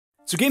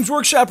So Games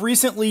Workshop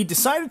recently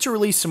decided to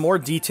release some more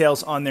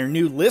details on their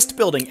new list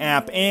building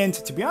app, and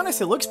to be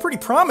honest, it looks pretty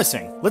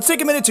promising. Let's take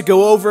a minute to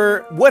go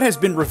over what has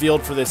been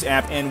revealed for this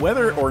app and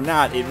whether or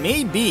not it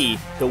may be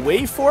the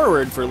way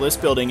forward for list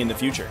building in the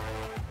future.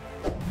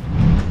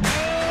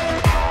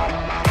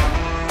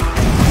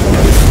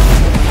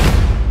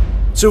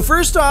 So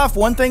first off,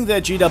 one thing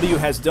that GW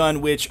has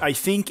done, which I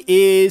think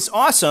is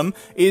awesome,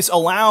 is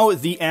allow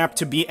the app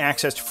to be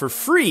accessed for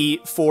free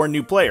for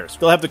new players.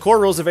 They'll have the core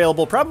rules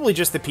available, probably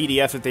just the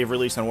PDF that they've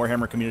released on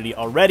Warhammer Community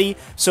already,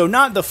 so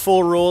not the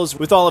full rules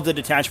with all of the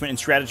detachment and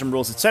stratagem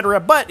rules, etc.,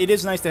 but it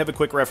is nice to have a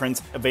quick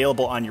reference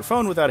available on your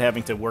phone without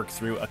having to work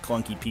through a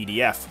clunky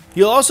PDF.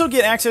 You'll also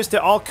get access to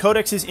all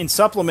codexes and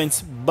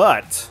supplements,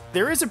 but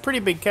there is a pretty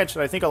big catch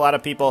that I think a lot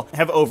of people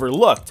have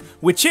overlooked,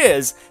 which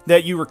is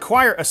that you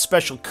require a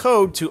special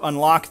code to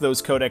unlock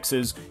those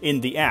codexes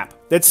in the app.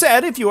 That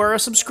said, if you are a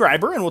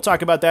subscriber, and we'll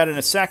talk about that in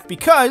a sec,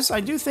 because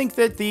I do think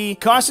that the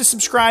cost to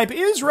subscribe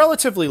is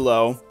relatively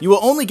low, you will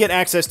only get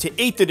access to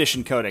 8th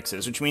edition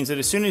codexes, which means that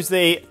as soon as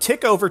they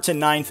tick over to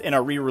 9th and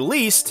are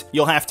re-released,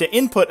 you'll have to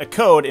input a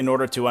code in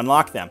order to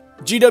unlock them.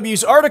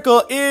 GW's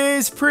article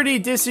is pretty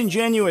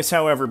disingenuous,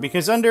 however,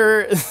 because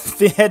under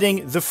the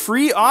heading, The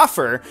Free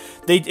Offer,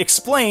 they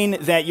explain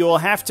that you'll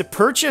have to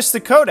purchase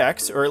the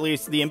codex, or at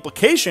least the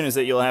implication is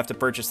that you'll have to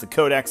purchase the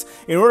codex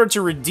in order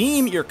to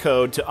redeem your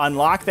code to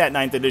unlock that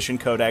 9th edition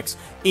codex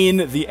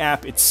in the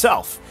app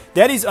itself.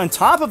 That is on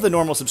top of the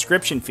normal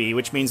subscription fee,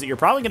 which means that you're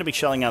probably going to be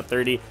shelling out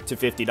 $30 to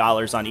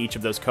 $50 on each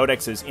of those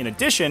codexes, in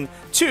addition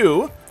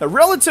to a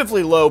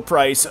relatively low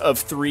price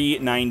of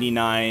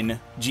 $3.99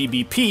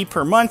 GBP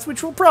per month,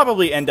 which will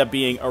probably end up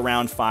being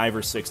around $5 or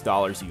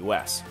 $6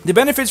 US. The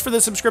benefits for the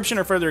subscription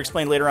are further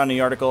explained later on in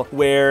the article,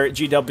 where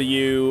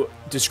GW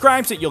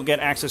describes that you'll get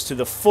access to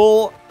the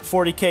full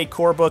 40k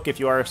core book if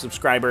you are a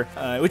subscriber,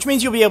 which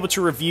means you'll be able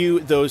to review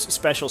those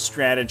special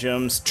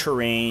stratagems,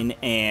 terrain,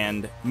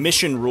 and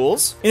mission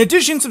rules. In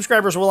addition,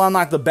 subscribers will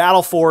unlock the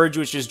Battle Forge,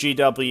 which is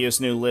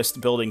GW's new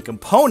list building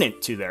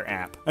component to their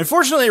app.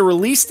 Unfortunately, a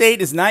release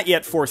date is not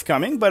yet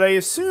forthcoming, but I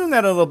assume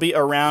that it'll be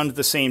around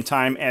the same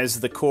time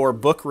as the core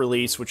book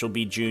release, which will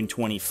be June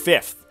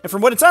 25th. And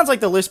from what it sounds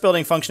like, the list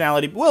building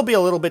functionality will be a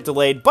little bit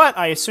delayed, but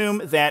I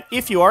assume that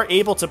if you are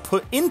able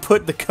to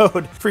input the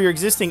code for your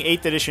existing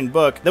 8th edition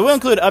book, that will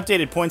include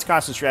updated points,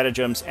 costs, and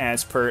stratagems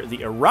as per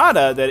the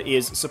errata that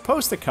is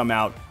supposed to come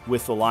out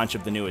with the launch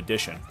of the new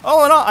edition.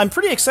 All in all, I'm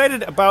pretty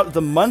excited about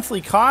the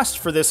monthly cost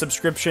for this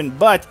subscription,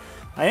 but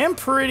I am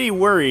pretty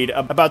worried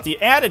about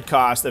the added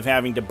cost of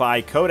having to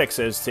buy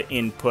codexes to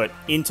input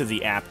into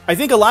the app. I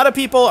think a lot of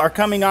people are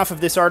coming off of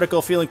this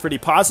article feeling pretty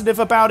positive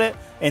about it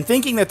and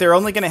thinking that they're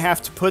only going to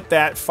have to put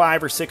that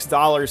 $5 or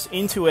 $6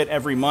 into it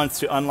every month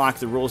to unlock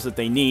the rules that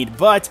they need,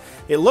 but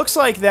it looks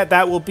like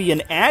that will be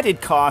an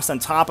added cost on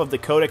top of the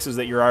codexes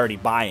that you're already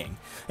buying.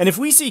 And if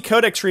we see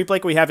codex creep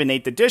like we have in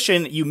 8th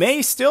edition, you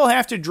may still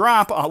have to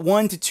drop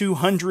 $100 to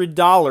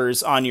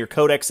 $200 on your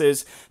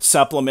codexes,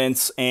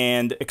 supplements,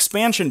 and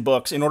expansion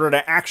books in order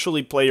to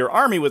actually play your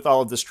army with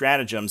all of the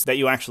stratagems that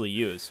you actually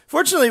use.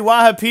 Fortunately,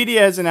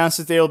 Wahapedia has announced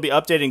that they will be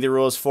updating the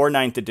rules for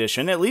 9th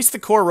edition, at least the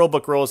core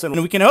rulebook rules, and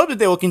we can hope that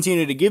they will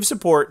continue to give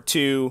support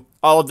to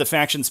all of the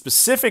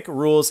faction-specific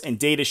rules and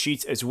data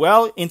sheets as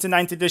well into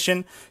 9th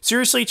edition.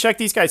 Seriously, check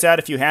these guys out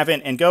if you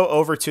haven't, and go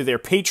over to their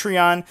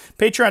Patreon,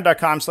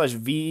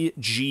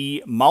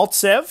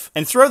 patreon.com/VGMaltsev,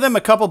 and throw them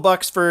a couple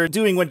bucks for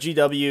doing what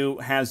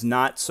GW has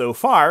not so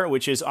far,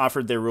 which is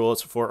offered their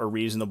rules for a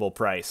reasonable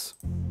price.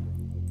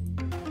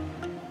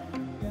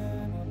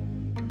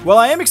 Well,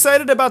 I am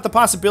excited about the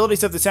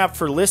possibilities of this app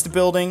for list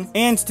building,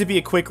 and to be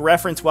a quick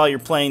reference while you're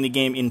playing the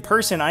game in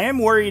person, I am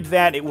worried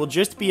that it will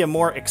just be a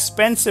more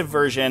expensive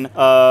version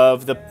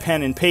of the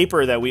pen and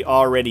paper that we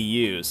already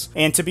use.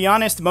 And to be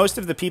honest, most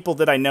of the people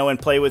that I know and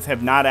play with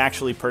have not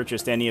actually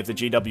purchased any of the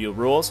GW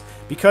rules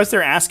because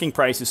their asking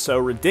price is so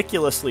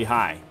ridiculously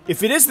high.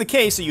 If it is the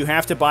case that you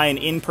have to buy an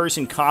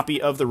in-person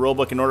copy of the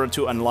rulebook in order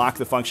to unlock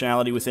the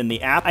functionality within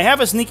the app, I have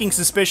a sneaking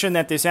suspicion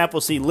that this app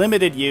will see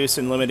limited use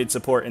and limited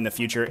support in the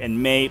future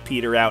and may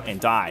peter out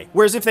and die.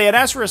 Whereas if they had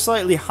asked for a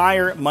slightly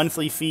higher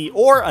monthly fee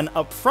or an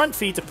upfront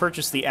fee to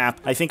purchase the app,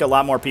 I think a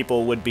lot more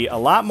people would be a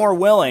lot more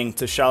willing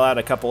to shell out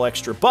a couple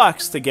extra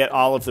bucks to get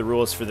all of the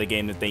rules for the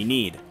game that they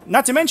need.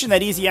 Not to mention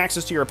that easy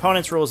access to your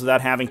opponent's rules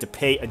without having to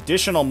pay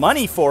additional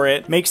money for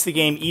it makes the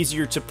game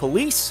easier to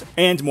police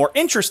and more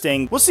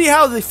interesting. We'll see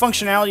how the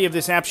functionality of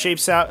this app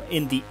shapes out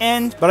in the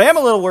end, but I am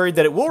a little worried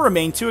that it will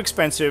remain too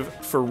expensive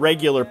for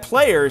regular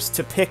players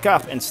to pick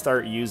up and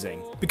start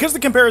using. Because the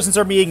comparisons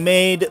are being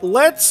made,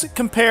 let's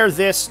compare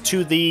this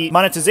to the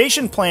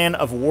monetization plan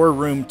of War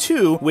Room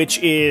 2, which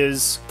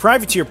is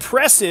Privateer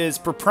Press's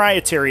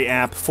proprietary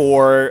app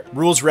for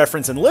rules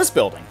reference and list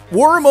building.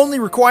 War Room only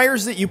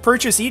requires that you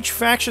purchase each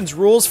faction Factions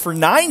rules for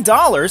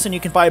 $9, and you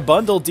can buy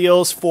bundle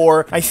deals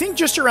for, I think,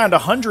 just around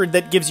 100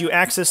 that gives you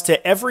access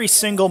to every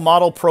single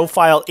model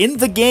profile in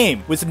the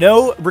game with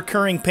no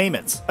recurring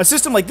payments. A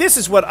system like this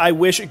is what I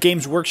wish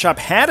Games Workshop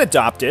had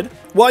adopted.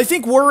 Well, I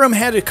think Warhammer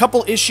had a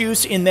couple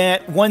issues in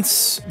that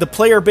once the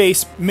player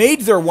base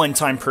made their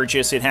one-time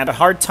purchase, it had a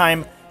hard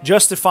time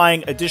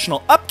justifying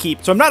additional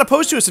upkeep. So I'm not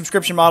opposed to a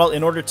subscription model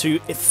in order to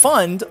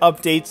fund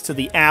updates to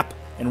the app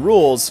and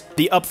rules.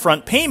 The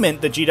upfront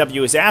payment that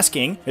GW is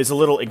asking is a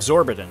little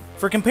exorbitant.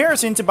 For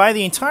comparison, to buy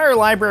the entire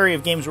library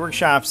of Games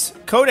Workshop's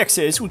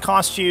codexes would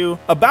cost you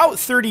about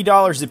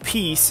 $30 a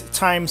piece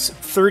times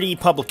 30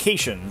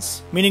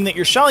 publications, meaning that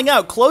you're shelling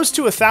out close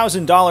to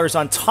 $1,000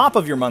 on top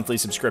of your monthly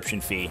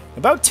subscription fee.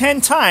 About 10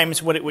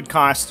 times what it would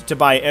cost to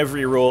buy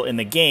every rule in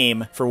the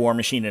game for War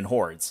Machine and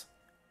Hordes.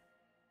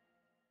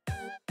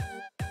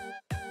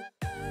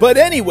 But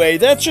anyway,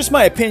 that's just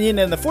my opinion,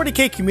 and the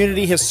 40k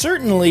community has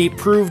certainly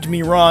proved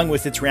me wrong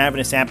with its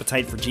ravenous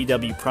appetite for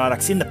GW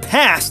products in the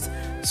past,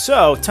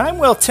 so time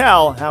will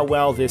tell how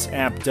well this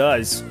app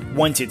does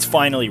once it's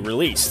finally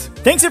released.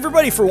 Thanks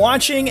everybody for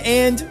watching,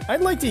 and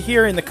I'd like to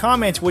hear in the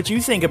comments what you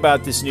think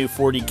about this new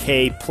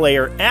 40k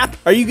player app.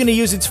 Are you going to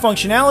use its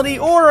functionality,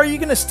 or are you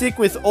going to stick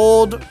with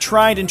old,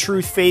 tried and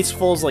true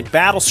faithfuls like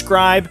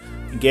Battlescribe,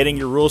 getting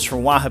your rules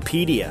from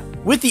Wahapedia?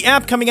 With the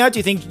app coming out, do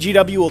you think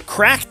GW will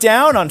crack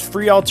down on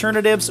free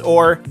alternatives,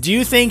 or do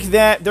you think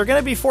that they're going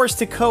to be forced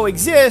to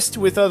coexist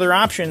with other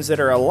options that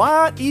are a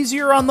lot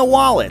easier on the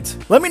wallet?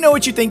 Let me know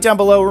what you think down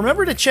below.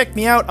 Remember to check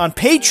me out on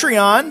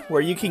Patreon,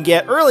 where you can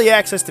get early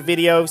access to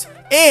videos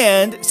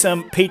and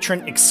some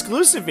patron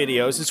exclusive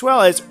videos, as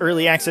well as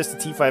early access to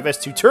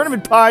T5S2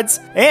 tournament pods.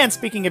 And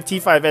speaking of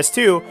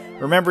T5S2,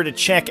 remember to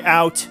check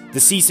out the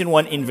Season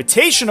 1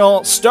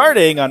 Invitational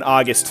starting on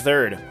August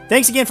 3rd.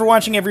 Thanks again for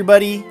watching,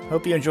 everybody.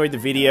 Hope you enjoyed the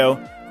video.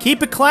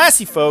 Keep it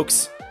classy,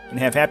 folks, and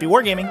have happy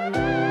wargaming.